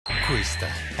Questa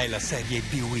è la Serie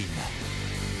B-Win.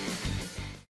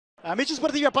 Amici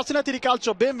sportivi appassionati di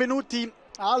calcio, benvenuti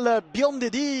al Biondi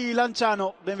di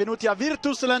Lanciano, benvenuti a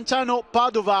Virtus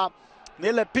Lanciano-Padova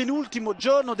nel penultimo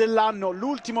giorno dell'anno,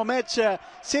 l'ultimo match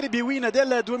Serie B-Win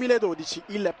del 2012,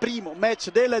 il primo match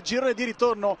del girone di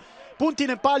ritorno, punti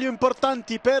in palio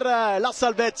importanti per la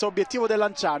salvezza, obiettivo del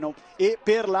Lanciano, e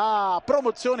per la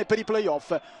promozione per i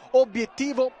playoff,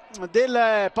 obiettivo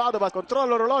del Padova. Controlla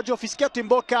l'orologio, fischietto in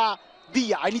bocca,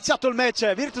 via, ha iniziato il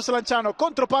match. Virtus Lanciano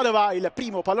contro Padova, il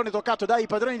primo pallone toccato dai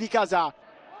padroni di casa.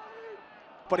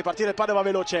 Può ripartire il Padova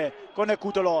veloce con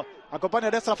Cutolo, accompagna a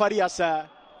destra Farias,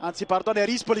 anzi pardone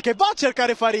Rispoli che va a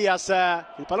cercare Farias,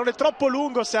 il pallone troppo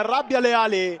lungo, si arrabbia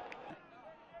Leali.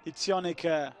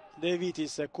 Izionek, De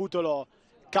Vitis, Cutolo,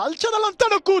 calcia da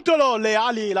lontano Cutolo,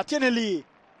 Leali la tiene lì.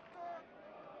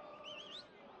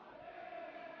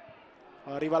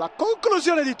 Arriva la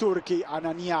conclusione di Turchi,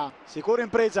 Anania, sicuro in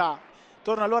presa,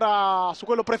 torna allora su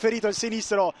quello preferito, il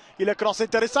sinistro, il cross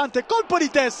interessante, colpo di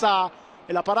testa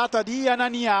e la parata di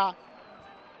Anania.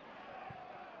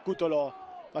 Cutolo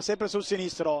va sempre sul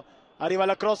sinistro, arriva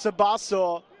il cross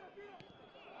basso,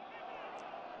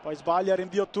 poi sbaglia,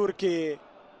 rinvio Turchi,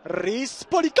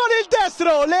 Rispoli con il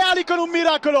destro, Leali con un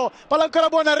miracolo, palla ancora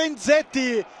buona,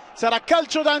 Renzetti, sarà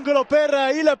calcio d'angolo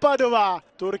per il Padova.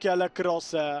 Turchi al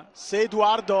cross, se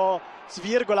Edoardo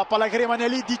svirgola, palla che rimane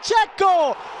lì di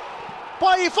Cecco,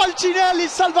 poi Falcinelli, il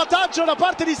salvataggio da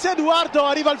parte di Edoardo,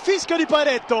 arriva il fischio di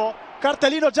Paretto,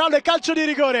 cartellino giallo e calcio di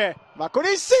rigore. Va con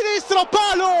il sinistro,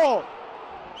 palo!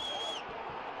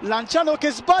 Lanciano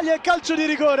che sbaglia il calcio di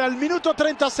rigore al minuto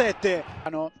 37.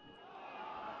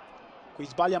 Qui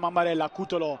sbaglia Mammarella,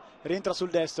 Cutolo rientra sul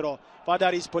destro, va da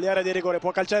Rispoli, area di rigore,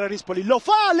 può calciare Rispoli, lo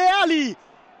fa Leali!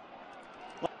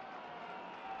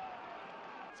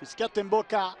 Fischietto in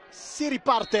bocca, si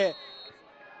riparte.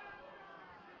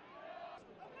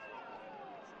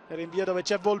 Rinvio dove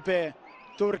c'è Volpe,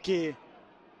 Turchi,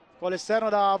 con l'esterno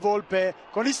da Volpe,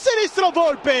 con il sinistro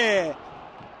Volpe!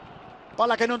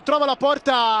 Palla che non trova la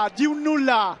porta di un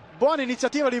nulla, buona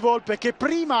iniziativa di Volpe che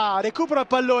prima recupera il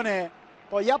pallone,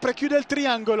 poi apre e chiude il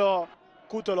triangolo.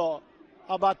 Cutolo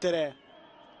a battere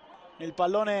il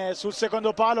pallone sul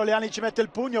secondo palo, Leali ci mette il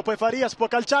pugno, poi Farias può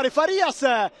calciare,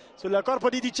 Farias sul corpo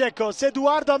di Di Cecco,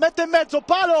 Edoardo mette in mezzo,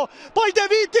 palo, poi De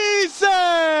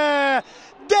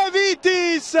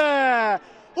Vitis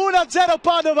 1-0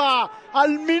 Padova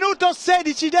al minuto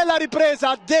 16 della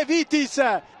ripresa. De Vitis,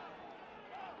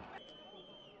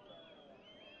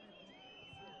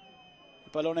 il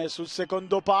pallone sul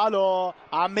secondo palo,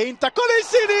 Amenta con il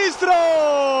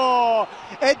sinistro,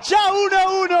 è già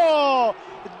 1-1,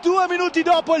 2 minuti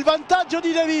dopo il vantaggio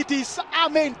di De Vitis.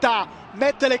 Amenta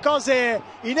mette le cose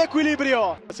in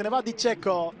equilibrio, se ne va Di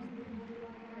Cecco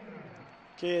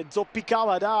che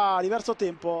zoppicava da diverso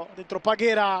tempo dentro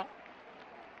Paghera.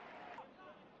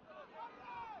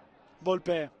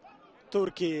 Volpe,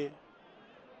 Turchi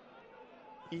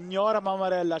ignora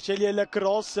Mammarella, sceglie il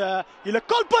cross, il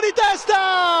colpo di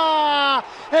testa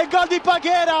e gol di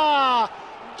Paghera,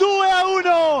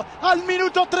 2-1 al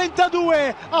minuto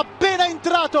 32, appena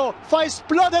entrato fa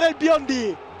esplodere il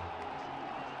Biondi.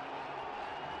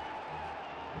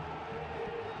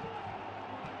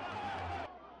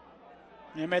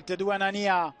 Ne mette due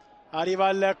Anania, arriva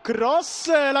il cross,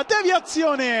 la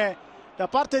deviazione da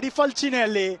parte di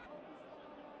Falcinelli.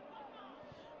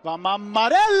 Va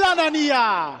Mammarella,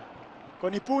 Anania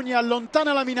con i pugni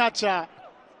allontana la minaccia,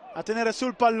 a tenere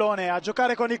sul pallone, a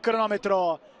giocare con il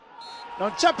cronometro,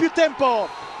 non c'è più tempo,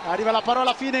 arriva la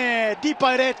parola fine di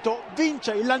Paretto,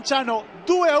 vince il Lanciano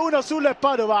 2-1 sul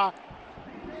Padova.